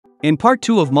In part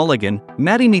 2 of Mulligan,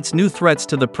 Matty meets new threats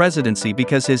to the presidency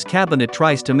because his cabinet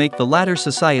tries to make the latter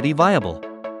society viable.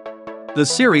 The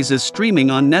series is streaming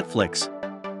on Netflix.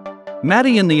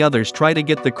 Matty and the others try to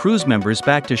get the cruise members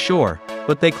back to shore,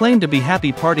 but they claim to be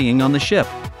happy partying on the ship.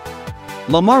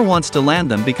 Lamar wants to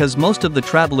land them because most of the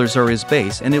travelers are his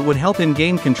base and it would help him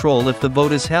gain control if the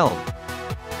vote is held.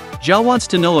 Zhao wants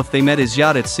to know if they met his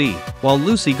yacht at sea, while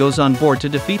Lucy goes on board to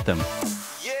defeat them.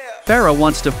 Farah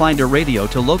wants to find a radio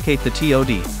to locate the TOD,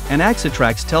 and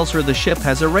Axatrax tells her the ship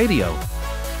has a radio.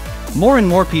 More and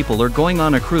more people are going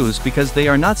on a cruise because they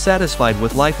are not satisfied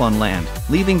with life on land,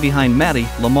 leaving behind Matty,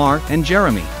 Lamar, and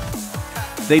Jeremy.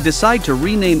 They decide to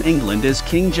rename England as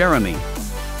King Jeremy.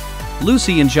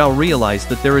 Lucy and Zhao realize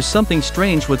that there is something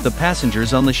strange with the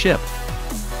passengers on the ship.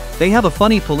 They have a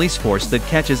funny police force that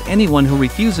catches anyone who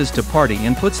refuses to party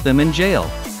and puts them in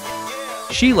jail.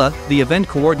 Sheila, the event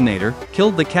coordinator,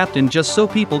 killed the captain just so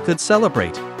people could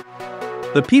celebrate.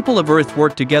 The people of Earth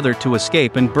work together to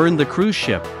escape and burn the cruise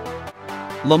ship.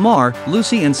 Lamar,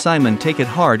 Lucy and Simon take it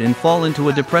hard and fall into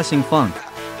a depressing funk.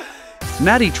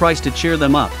 Matty tries to cheer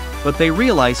them up, but they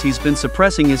realize he's been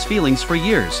suppressing his feelings for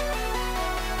years.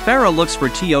 Farah looks for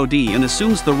TOD and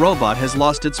assumes the robot has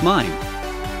lost its mind.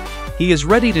 He is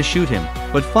ready to shoot him,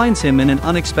 but finds him in an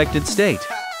unexpected state.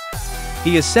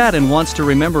 He is sad and wants to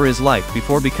remember his life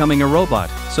before becoming a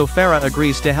robot, so Farah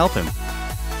agrees to help him.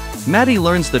 Matty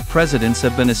learns that presidents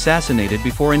have been assassinated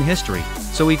before in history,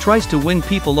 so he tries to win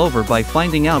people over by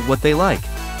finding out what they like.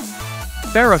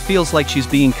 Farah feels like she's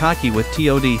being cocky with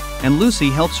TOD, and Lucy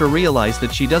helps her realize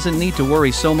that she doesn't need to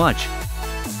worry so much.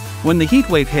 When the heat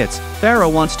wave hits,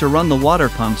 Farah wants to run the water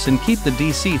pumps and keep the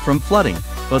DC from flooding,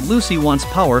 but Lucy wants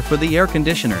power for the air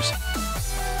conditioners.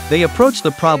 They approach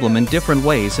the problem in different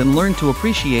ways and learn to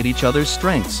appreciate each other's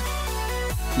strengths.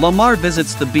 Lamar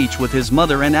visits the beach with his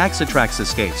mother and Axatrax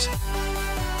escapes.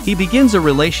 He begins a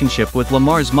relationship with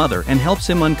Lamar's mother and helps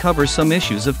him uncover some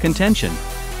issues of contention.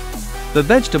 The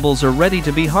vegetables are ready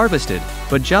to be harvested,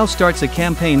 but Zhao starts a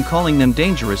campaign calling them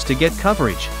dangerous to get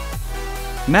coverage.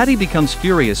 Matty becomes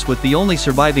furious with the only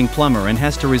surviving plumber and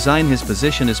has to resign his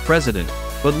position as president,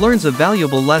 but learns a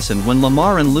valuable lesson when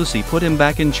Lamar and Lucy put him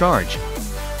back in charge.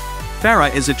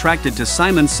 Farah is attracted to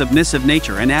Simon's submissive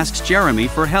nature and asks Jeremy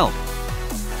for help.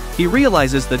 He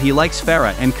realizes that he likes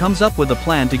Farah and comes up with a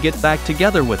plan to get back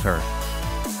together with her.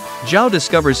 Zhao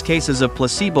discovers cases of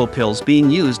placebo pills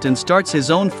being used and starts his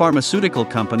own pharmaceutical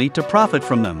company to profit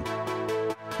from them.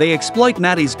 They exploit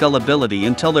Matty's gullibility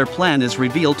until their plan is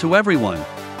revealed to everyone.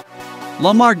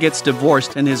 Lamar gets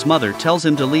divorced and his mother tells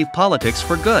him to leave politics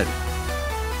for good.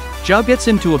 Zhao gets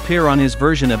him to appear on his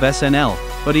version of SNL,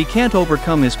 but he can't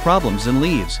overcome his problems and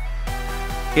leaves.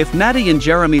 If Matty and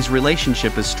Jeremy's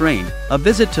relationship is strained, a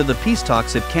visit to the peace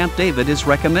talks at Camp David is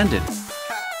recommended.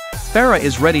 Farah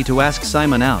is ready to ask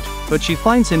Simon out, but she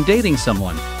finds him dating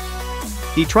someone.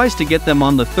 He tries to get them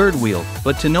on the third wheel,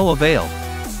 but to no avail.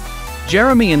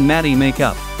 Jeremy and Matty make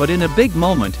up, but in a big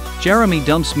moment, Jeremy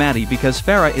dumps Matty because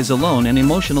Farah is alone and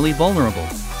emotionally vulnerable.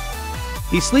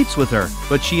 He sleeps with her,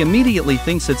 but she immediately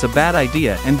thinks it's a bad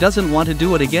idea and doesn't want to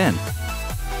do it again.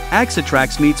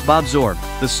 Axatrax meets Bob Zorb,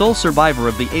 the sole survivor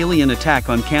of the alien attack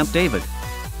on Camp David.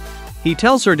 He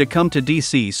tells her to come to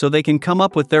DC so they can come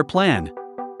up with their plan.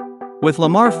 With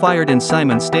Lamar fired and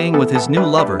Simon staying with his new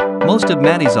lover, most of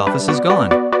Matty's office is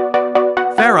gone.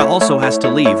 Farah also has to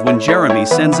leave when Jeremy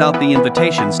sends out the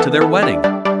invitations to their wedding.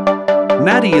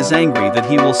 Matty is angry that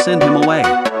he will send him away.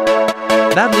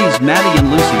 That leaves Matty and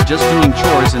Lucy just doing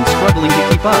chores and struggling to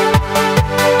keep up.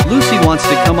 Lucy wants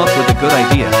to come up with a good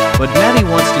idea, but Matty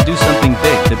wants to do something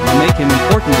big that will make him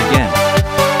important again.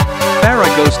 Farah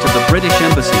goes to the British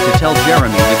embassy to tell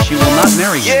Jeremy that she will not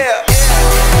marry him.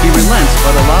 He relents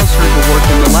but allows her to work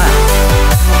in the lab.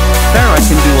 Farah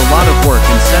can do a lot of work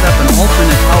and set up an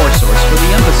alternate power source for the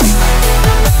embassy.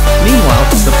 Meanwhile,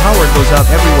 the power goes out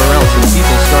everywhere else and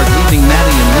people start leaving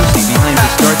Matty and Lucy behind to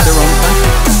start their own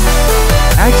country.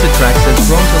 Axatrax has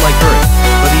grown to like Earth,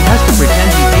 but he has to pretend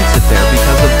he hates it there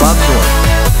because of Bob Zorb.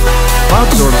 Bob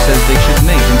Zorb says they should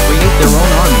mate and create their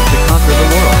own army to conquer the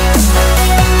world.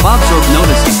 Bob Zorb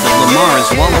notices that Lamar is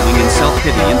wallowing in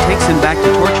self-pity and takes him back to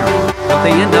torture him, but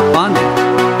they end up bonding.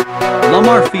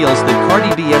 Lamar feels that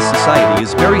Cardi B's society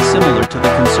is very similar to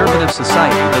the conservative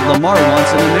society that Lamar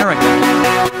wants in America.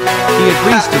 He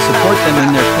agrees to support them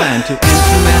in their plan to end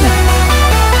humanity.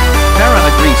 Farah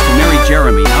agrees to marry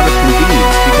Jeremy out of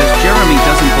convenience because Jeremy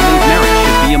doesn't believe marriage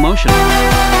should be emotional.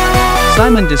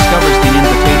 Simon discovers the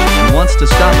invitation and wants to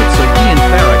stop it so he and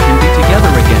Farah can be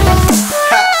together again.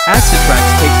 Axatrax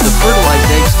takes the fertilized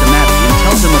eggs to Matty and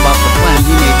tells him about the plan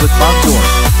he made with Bob Zorb.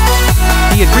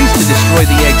 He agrees to destroy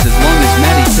the eggs as long as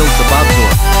Matty kills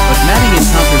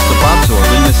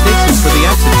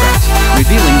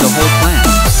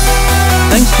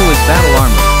to his battle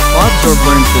armor, Bobzorb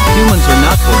learns that humans are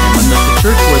not for him and that the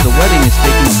church where the wedding is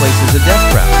taking place is a death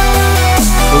trap.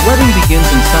 The wedding begins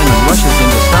and Simon rushes in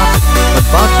to stop it, but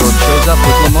Bobzorb shows up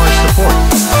with Lamar's support.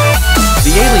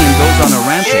 The alien goes on a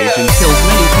rampage and kills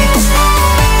many people.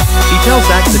 He tells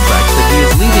CANDYFLIX that he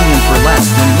is leaving him for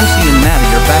last when Lucy and Maddie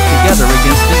are back together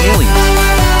against the aliens.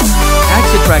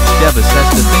 CANDYFLIX Devis has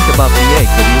to think about the egg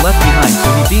that he left behind so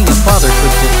he being a father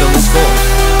could fulfill his goal.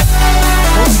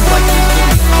 Hope you like this video.